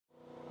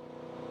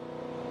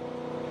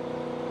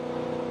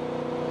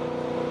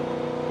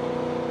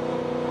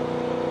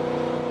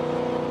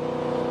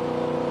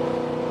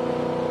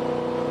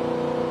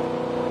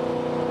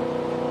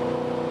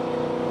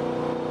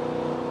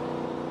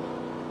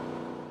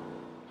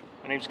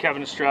My name's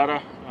Kevin Estrada.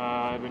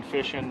 I've been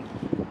fishing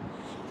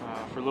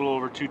for a little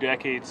over 2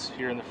 decades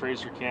here in the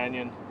Fraser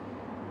Canyon,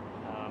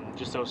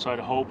 just outside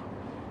of Hope,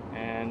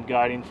 and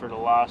guiding for the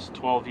last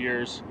 12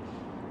 years.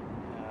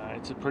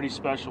 It's a pretty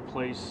special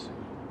place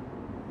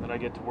that I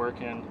get to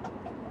work in,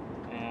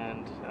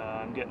 and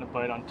I'm getting a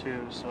bite on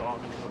 2, so I'm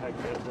going to go ahead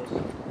and grab this.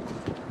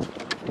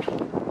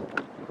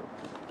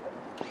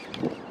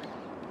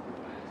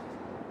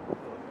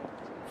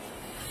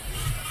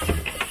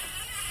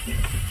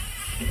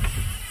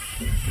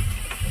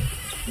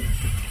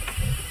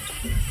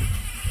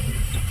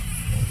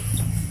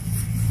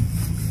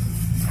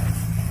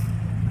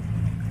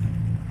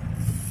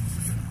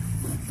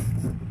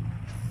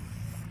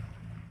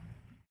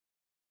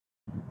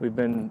 We've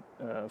been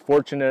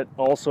fortunate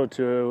also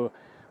to,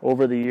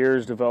 over the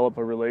years, develop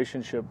a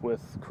relationship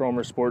with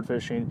Cromer Sport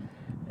Fishing,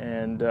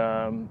 and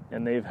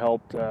they've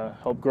helped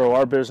grow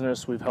our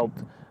business. We've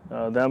helped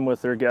them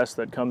with their guests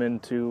that come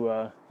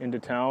into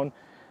town,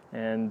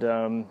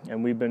 and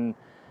we've been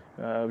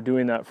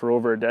doing that for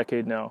over a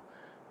decade now.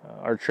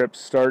 Our trips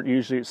start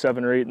usually at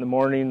 7 or 8 in the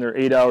morning. They're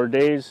 8-hour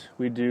days.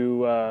 We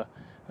do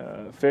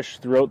fish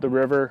throughout the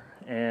river,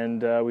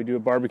 and we do a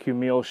barbecue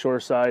meal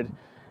shoreside.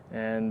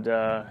 And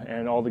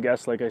all the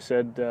guests, like I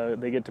said,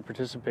 they get to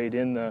participate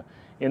in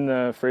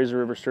the Fraser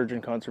River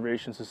Sturgeon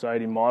Conservation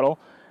Society model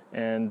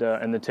and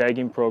the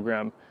tagging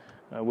program,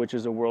 which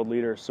is a world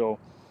leader. So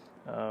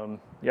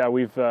yeah,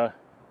 we've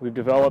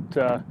developed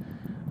a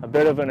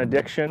bit of an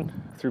addiction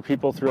through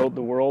people throughout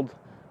the world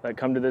that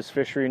come to this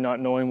fishery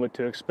not knowing what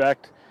to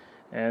expect,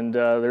 and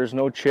there's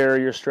no chair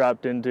you're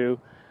strapped into.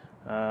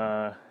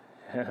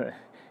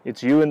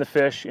 It's you and the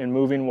fish in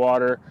moving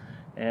water.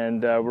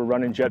 And we're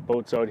running jet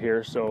boats out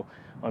here, so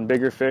on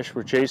bigger fish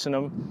we're chasing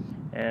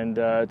them, and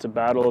it's a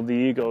battle of the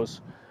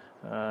egos.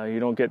 You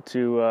don't get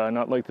to,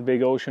 not like the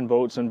big ocean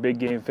boats and big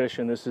game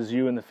fishing. This is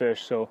you and the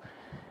fish. So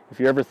if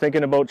you're ever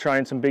thinking about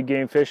trying some big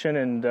game fishing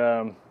and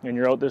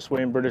you're out this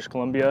way in British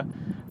Columbia,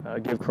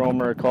 give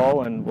Cromer a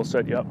call and we'll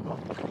set you up.